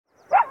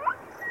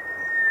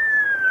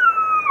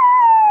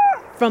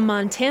From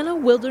Montana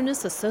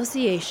Wilderness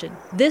Association,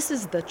 this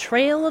is the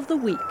Trail of the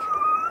Week.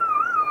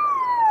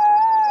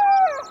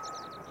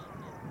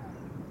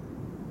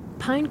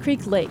 Pine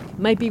Creek Lake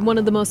might be one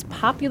of the most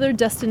popular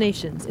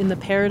destinations in the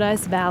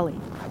Paradise Valley,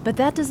 but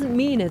that doesn't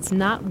mean it's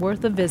not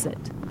worth a visit.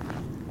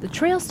 The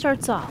trail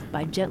starts off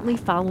by gently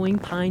following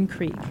Pine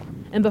Creek,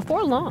 and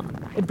before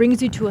long, it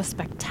brings you to a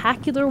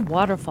spectacular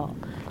waterfall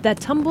that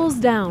tumbles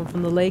down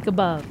from the lake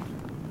above.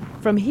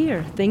 From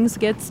here, things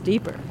get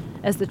steeper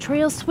as the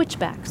trail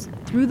switchbacks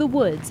through the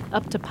woods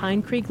up to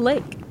Pine Creek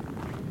Lake.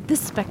 This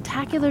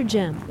spectacular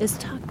gem is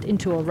tucked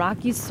into a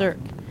rocky cirque,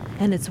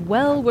 and it's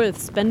well worth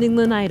spending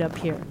the night up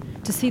here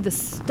to see the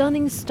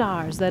stunning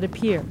stars that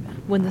appear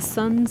when the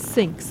sun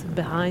sinks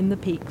behind the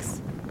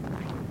peaks.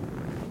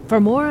 For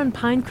more on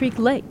Pine Creek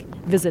Lake,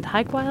 visit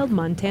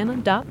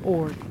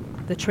hikewildmontana.org.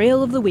 The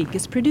Trail of the Week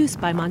is produced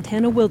by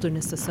Montana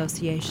Wilderness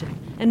Association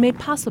and made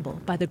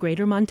possible by the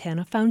Greater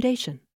Montana Foundation.